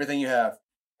everything you have,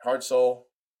 heart, soul,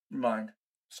 mind,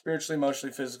 spiritually,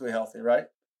 emotionally, physically healthy, right?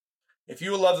 If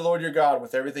you will love the Lord your God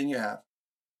with everything you have,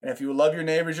 and if you will love your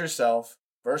neighbors yourself,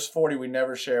 verse 40 we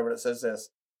never share, but it says this,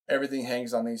 everything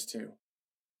hangs on these two.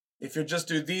 If you'll just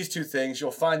do these two things,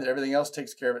 you'll find that everything else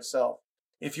takes care of itself.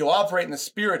 If you'll operate in the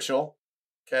spiritual,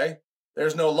 okay,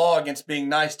 there's no law against being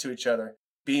nice to each other,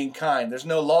 being kind. There's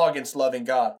no law against loving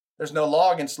God. There's no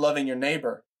law against loving your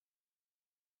neighbor.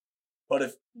 But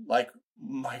if, like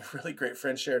my really great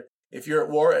friend shared, if you're at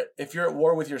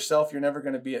war with yourself, you're never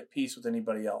going to be at peace with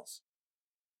anybody else.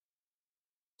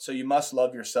 So you must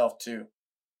love yourself too.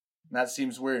 And that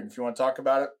seems weird. If you want to talk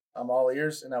about it, I'm all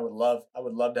ears, and I would love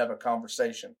to have a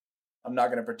conversation. I'm not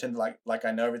going to pretend like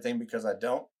I know everything because I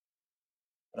don't.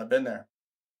 But I've been there.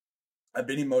 I've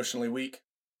been emotionally weak.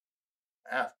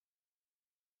 I have.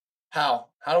 How?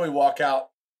 How do we walk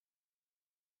out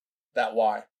that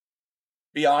why?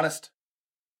 Be honest.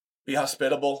 Be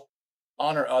hospitable.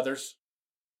 Honor others.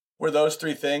 We're those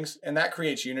three things, and that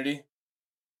creates unity.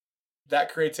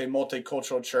 That creates a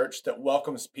multicultural church that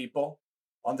welcomes people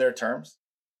on their terms.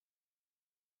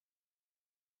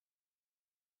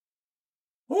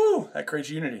 Woo! That creates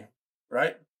unity,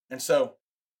 right? And so,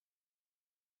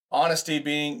 honesty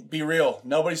be real.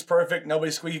 Nobody's perfect.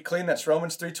 Nobody's squeaky clean. That's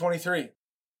Romans 3:23.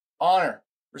 Honor.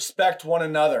 Respect one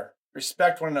another.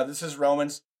 Respect one another. This is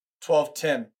Romans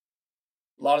 12:10.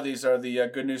 A lot of these are the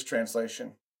Good News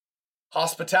Translation.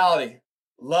 Hospitality.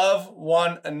 Love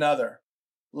one another.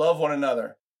 Love one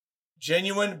another.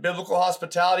 Genuine biblical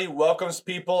hospitality welcomes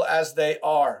people as they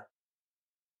are.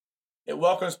 It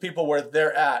welcomes people where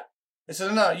they're at. It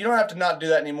says, no, you don't have to not do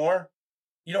that anymore.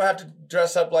 You don't have to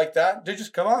dress up like that. Dude,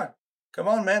 just come on. Come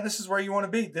on, man. This is where you want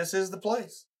to be. This is the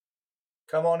place.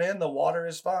 Come on in. The water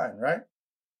is fine, right?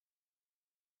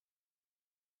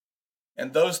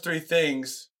 And those three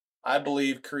things, I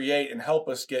believe, create and help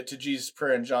us get to Jesus'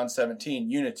 prayer in John 17,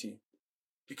 unity,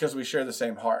 because we share the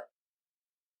same heart.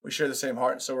 We share the same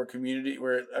heart, and so we're a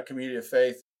community of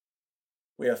faith.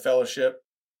 We have fellowship.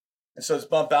 And so let's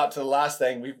bump out to the last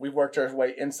thing. We've worked our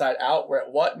way inside out. We're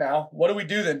at what now? What do we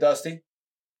do then, Dusty?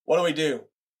 What do we do?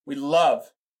 We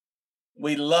love.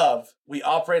 We love. We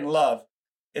operate in love.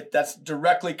 That's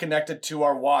directly connected to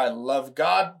our why. Love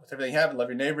God with everything you have. Love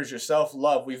your neighbors, yourself.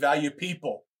 Love. We value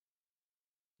people.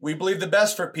 We believe the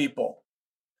best for people.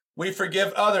 We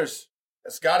forgive others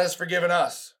as God has forgiven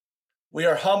us. We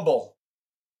are humble.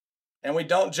 And we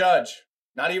don't judge.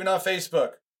 Not even on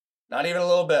Facebook. Not even a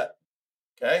little bit.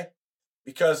 Okay?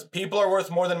 Because people are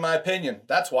worth more than my opinion.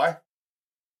 That's why.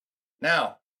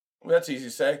 Now, that's easy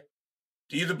to say.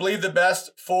 Do you believe the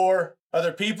best for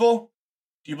other people?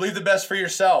 Do you believe the best for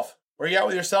yourself? Where are you at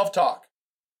with your self-talk?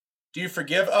 Do you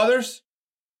forgive others?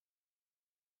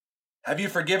 Have you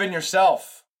forgiven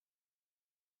yourself?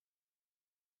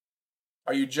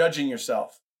 Are you judging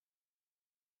yourself?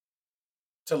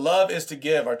 To love is to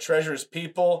give. Our treasure is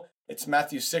people. It's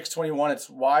Matthew 6:21. It's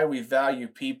why we value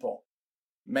people.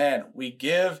 Man, we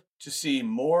give to see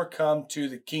more come to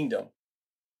the kingdom.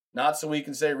 Not so we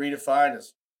can say redefined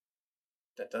as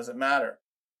that doesn't matter.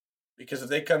 Because if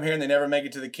they come here and they never make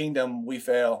it to the kingdom, we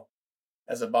fail.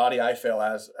 As a body, I fail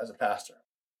as a pastor.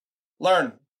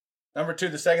 Learn. Number 2,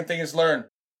 the second thing is learn.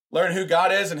 Learn who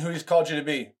God is and who he's called you to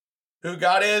be. Who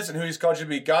God is and who he's called you to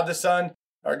be. God the Son,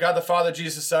 or God the Father,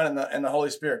 Jesus the Son, and the Holy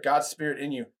Spirit. God's Spirit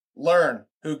in you. Learn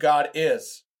who God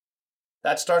is.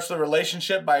 That starts with a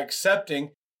relationship by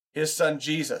accepting his Son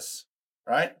Jesus,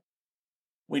 right?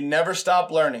 We never stop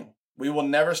learning. We will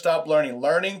never stop learning.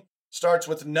 Learning starts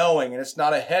with knowing, and it's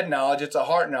not a head knowledge, it's a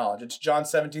heart knowledge. It's John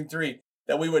 17:3,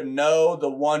 that we would know the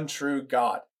one true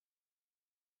God.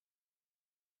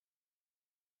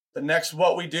 The next,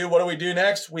 what do we do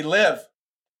next? We live.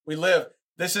 We live.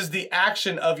 This is the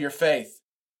action of your faith.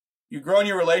 You grow in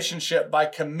your relationship by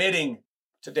committing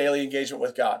to daily engagement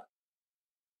with God.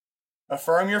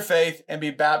 Affirm your faith and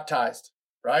be baptized,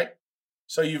 right?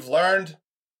 So you've learned.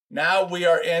 Now we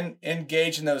are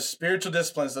engaged in those spiritual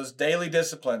disciplines, those daily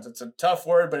disciplines. It's a tough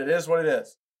word, but it is what it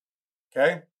is.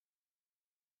 Okay?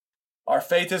 Our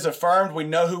faith is affirmed. We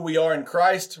know who we are in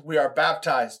Christ. We are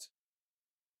baptized.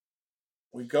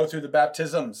 We go through the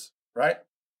baptisms, right?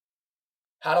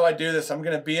 How do I do this? I'm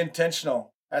going to be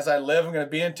intentional. As I live, I'm going to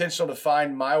be intentional to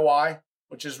find my why,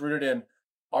 which is rooted in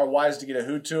our why is to get a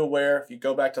who to aware. If you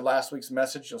go back to last week's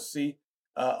message, you'll see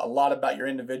a lot about your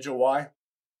individual why.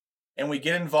 And we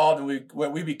get involved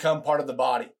and we become part of the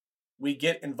body. We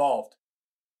get involved.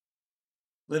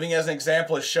 Living as an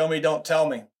example is show me, don't tell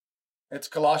me. It's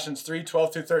Colossians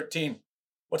 3:12-13.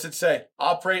 What's it say?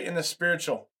 Operate in the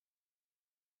spiritual.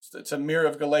 It's a mirror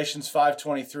of Galatians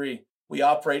 5:23. We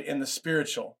operate in the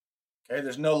spiritual. Okay,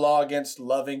 there's no law against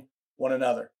loving one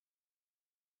another.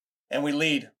 And we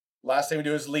lead. Last thing we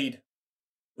do is lead.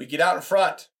 We get out in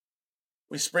front.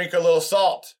 We sprinkle a little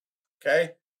salt.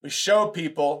 Okay, we show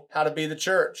people how to be the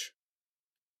church.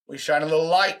 We shine a little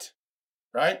light,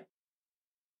 right?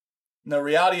 And the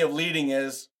reality of leading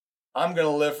is, I'm going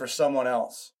to live for someone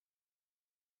else.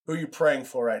 Who are you praying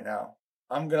for right now?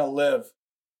 I'm going to live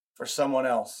for someone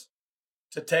else,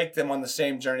 to take them on the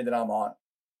same journey that I'm on,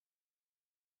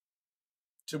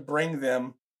 to bring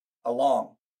them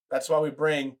along. That's why we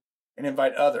bring and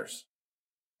invite others.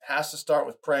 It has to start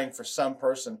with praying for some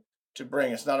person to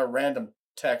bring. It's not a random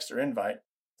text or invite.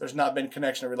 There's not been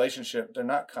connection or relationship. They're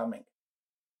not coming.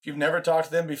 If you've never talked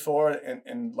to them before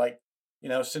and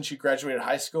since you graduated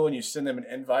high school and you send them an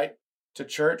invite to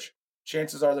church,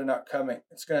 chances are they're not coming.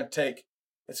 It's going to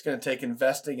take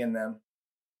investing in them,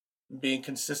 being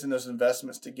consistent in those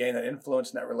investments to gain that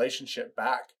influence and that relationship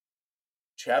back.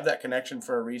 But you have that connection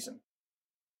for a reason.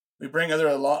 We bring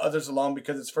others along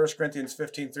because it's 1 Corinthians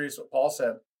 15:3 is what Paul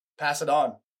said. Pass it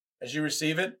on. As you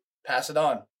receive it, pass it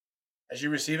on. As you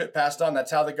receive it, pass it on.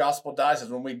 That's how the gospel dies, is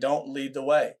when we don't lead the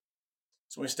way.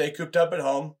 So we stay cooped up at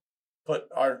home, put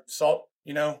our salt,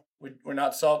 we're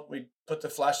not salt. We put the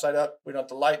flashlight up. We don't have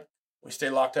the light. We stay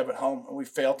locked up at home and we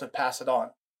fail to pass it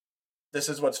on. This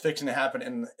is what's fixing to happen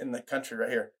in the country right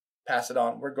here. Pass it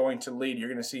on. We're going to lead. You're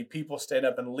going to see people stand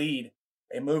up and lead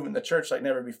a movement in the church like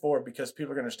never before, because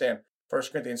people are going to understand 1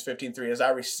 Corinthians 15:3. As I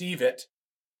receive it,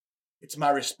 it's my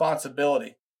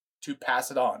responsibility to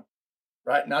pass it on,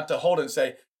 right? Not to hold it and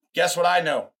say, guess what I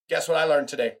know? Guess what I learned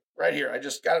today? Right here. I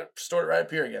just got to store it right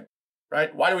up here again,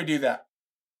 right? Why do we do that?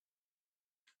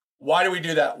 Why do we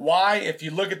do that? Why, if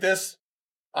you look at this,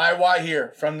 why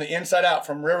here, from the inside out,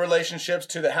 from real relationships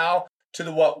to the how, to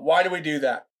the what. Why do we do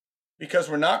that? Because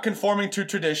we're not conforming to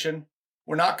tradition.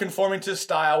 We're not conforming to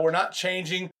style. We're not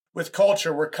changing with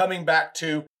culture. We're coming back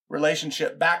to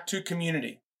relationship, back to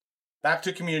community,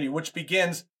 which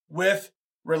begins with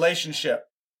relationship.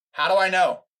 How do I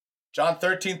know? John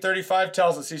 13:35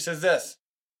 tells us, he says this,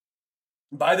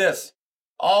 by this,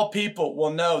 all people will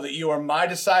know that you are my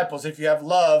disciples if you have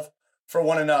love for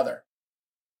one another.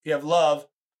 If you have love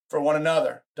for one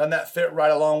another. Doesn't that fit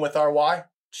right along with our why?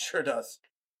 Sure does.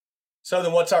 So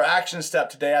then what's our action step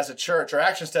today as a church? Our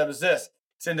action step is this.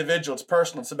 It's individual, it's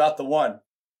personal, it's about the one.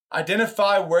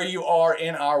 Identify where you are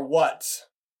in our what's.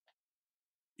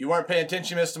 You weren't paying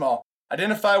attention, you missed them all.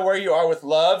 Identify where you are with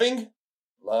loving,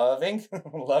 learning,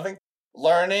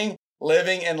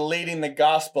 living, and leading the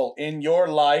gospel in your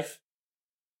life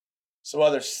so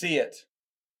others see it.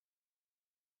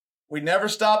 We never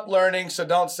stop learning, so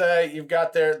don't say you've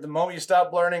got there. The moment you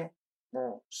stop learning,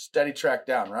 steady track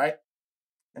down, right?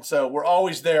 And so we're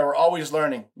always there. We're always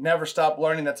learning. Never stop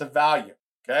learning. That's a value,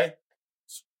 okay?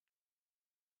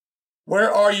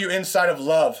 Where are you inside of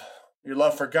love? Your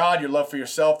love for God, your love for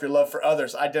yourself, your love for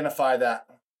others. Identify that.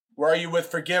 Where are you with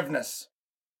forgiveness?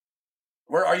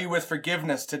 Where are you with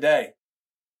forgiveness today?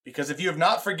 Because if you have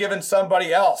not forgiven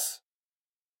somebody else,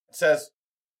 it says,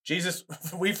 Jesus,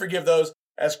 we forgive those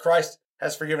as Christ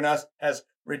has forgiven us, has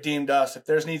redeemed us. If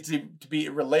there needs to be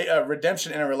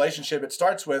redemption in a relationship, it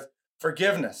starts with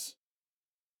forgiveness.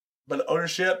 But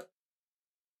ownership,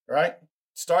 right,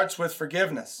 starts with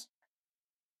forgiveness.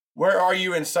 Where are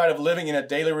you inside of living in a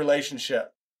daily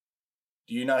relationship?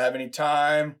 Do you not have any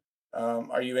time?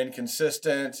 Are you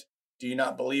inconsistent? Do you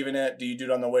not believe in it? Do you do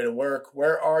it on the way to work?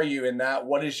 Where are you in that?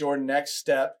 What is your next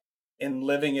step in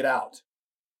living it out?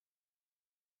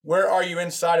 Where are you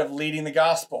inside of leading the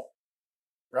gospel?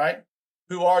 Right?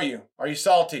 Who are you? Are you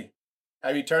salty?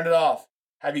 Have you turned it off?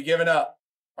 Have you given up?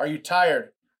 Are you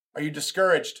tired? Are you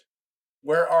discouraged?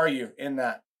 Where are you in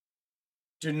that?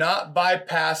 Do not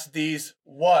bypass these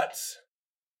what's.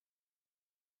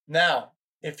 Now,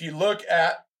 if you look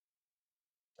at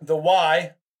the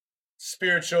why,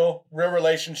 spiritual, real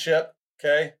relationship,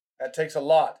 okay, that takes a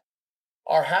lot.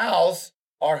 Our hows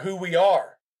are who we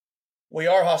are. We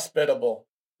are hospitable,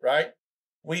 right?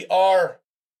 We are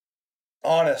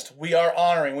honest. We are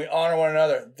honoring. We honor one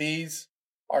another. These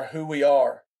are who we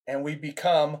are. And we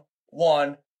become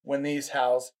one when these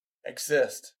hows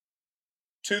exist.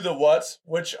 to the whats,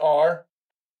 which are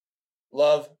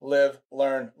love, live,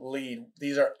 learn, lead.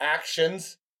 These are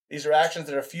actions. These are actions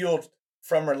that are fueled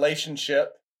from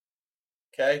relationship,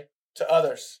 okay, to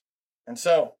others. And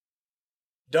so,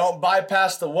 don't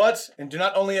bypass the what, and do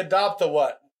not only adopt the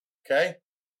what, okay?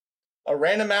 A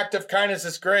random act of kindness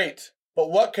is great,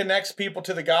 but what connects people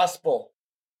to the gospel?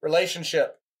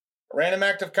 Relationship. A random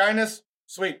act of kindness?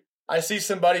 Sweet. I see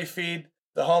somebody feed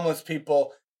the homeless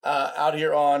people out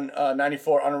here on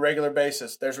 94 on a regular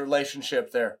basis. There's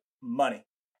relationship there. Money.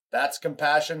 That's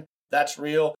compassion. That's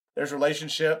real. There's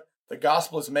relationship. The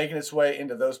gospel is making its way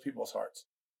into those people's hearts.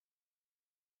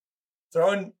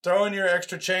 Throwing your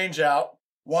extra change out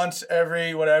once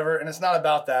every whatever, and it's not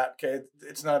about that, okay?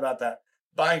 It's not about that.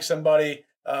 Buying somebody,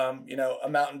 a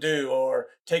Mountain Dew, or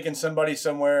taking somebody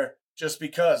somewhere just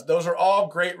because. Those are all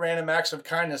great random acts of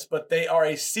kindness, but they are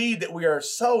a seed that we are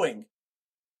sowing,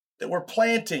 that we're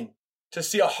planting to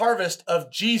see a harvest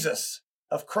of Jesus,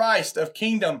 of Christ, of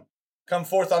kingdom come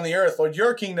forth on the earth. Lord,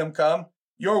 your kingdom come,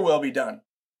 your will be done.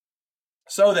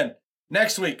 So then,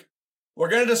 next week, we're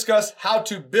going to discuss how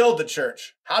to build the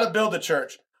church. How to build the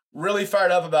church. Really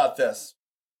fired up about this.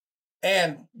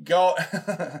 And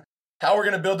how we're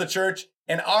going to build the church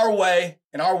in our way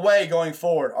going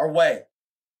forward, our way.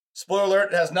 Spoiler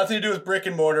alert, it has nothing to do with brick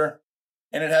and mortar,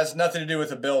 and it has nothing to do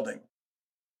with a building.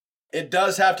 It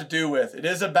does have to do with, it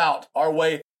is about our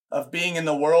way of being in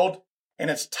the world, and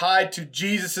it's tied to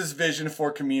Jesus' vision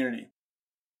for community.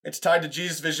 It's tied to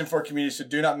Jesus' vision for community, so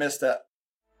do not miss that.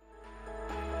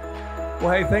 Well,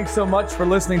 hey, thanks so much for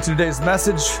listening to today's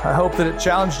message. I hope that it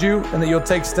challenged you and that you'll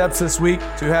take steps this week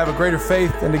to have a greater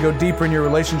faith and to go deeper in your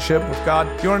relationship with God.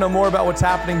 If you want to know more about what's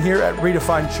happening here at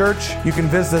Redefined Church, you can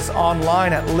visit us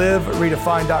online at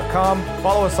liveredefined.com.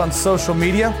 Follow us on social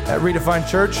media at Redefined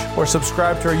Church or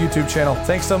subscribe to our YouTube channel.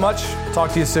 Thanks so much.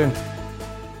 Talk to you soon.